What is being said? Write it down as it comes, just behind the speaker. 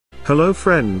Hello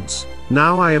friends,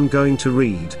 now I am going to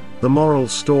read the moral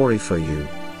story for you.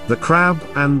 The Crab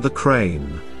and the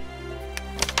Crane.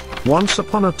 Once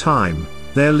upon a time,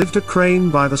 there lived a crane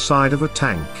by the side of a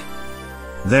tank.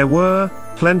 There were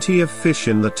plenty of fish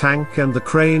in the tank and the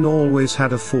crane always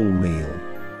had a full meal.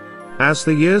 As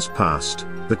the years passed,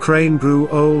 the crane grew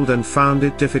old and found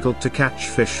it difficult to catch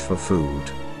fish for food.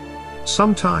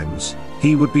 Sometimes,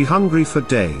 he would be hungry for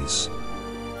days.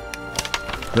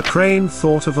 The crane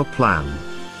thought of a plan.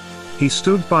 He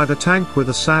stood by the tank with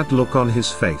a sad look on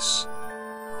his face.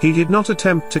 He did not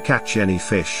attempt to catch any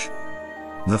fish.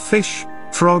 The fish,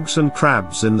 frogs and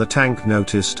crabs in the tank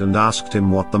noticed and asked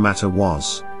him what the matter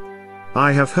was.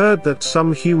 "I have heard that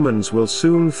some humans will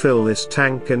soon fill this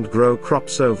tank and grow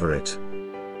crops over it.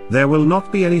 There will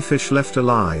not be any fish left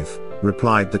alive,"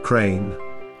 replied the crane.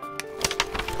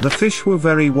 The fish were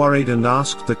very worried and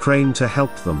asked the crane to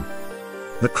help them.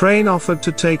 The crane offered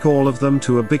to take all of them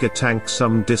to a bigger tank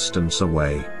some distance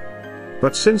away.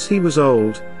 But since he was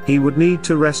old, he would need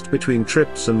to rest between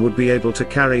trips and would be able to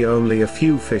carry only a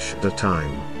few fish at a time.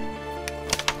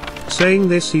 Saying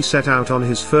this, he set out on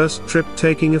his first trip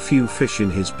taking a few fish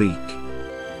in his beak.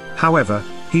 However,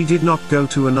 he did not go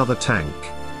to another tank.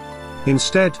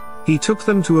 Instead, he took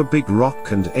them to a big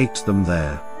rock and ate them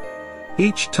there.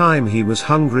 Each time he was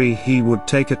hungry, he would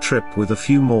take a trip with a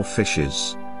few more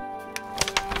fishes.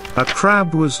 A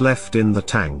crab was left in the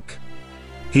tank.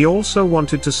 He also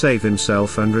wanted to save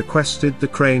himself and requested the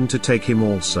crane to take him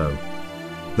also.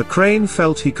 The crane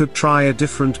felt he could try a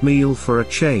different meal for a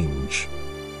change.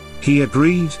 He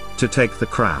agreed to take the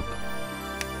crab.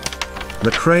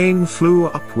 The crane flew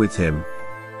up with him.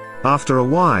 After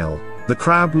a while, the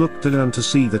crab looked down to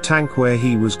see the tank where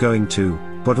he was going to,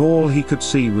 but all he could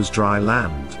see was dry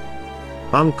land.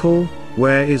 "Uncle,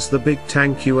 where is the big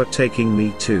tank you are taking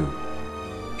me to?"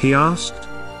 he asked.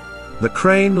 The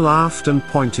crane laughed and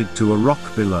pointed to a rock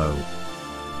below.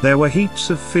 There were heaps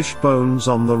of fish bones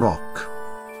on the rock.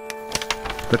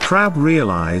 The crab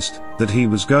realized that he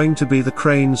was going to be the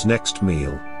crane's next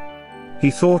meal. He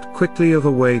thought quickly of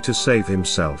a way to save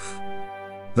himself.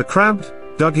 The crab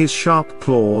dug his sharp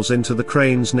claws into the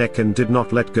crane's neck and did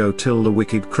not let go till the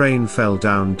wicked crane fell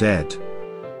down dead.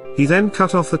 He then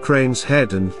cut off the crane's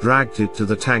head and dragged it to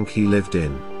the tank he lived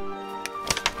in.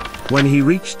 When he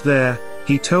reached there,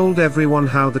 he told everyone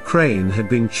how the crane had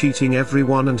been cheating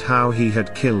everyone and how he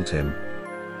had killed him.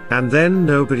 And then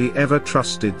nobody ever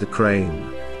trusted the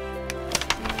crane.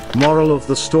 Moral of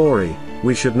the story: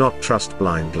 we should not trust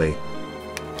blindly.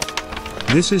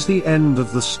 This is the end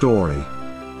of the story.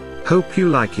 Hope you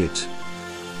like it.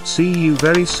 See you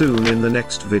very soon in the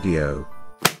next video.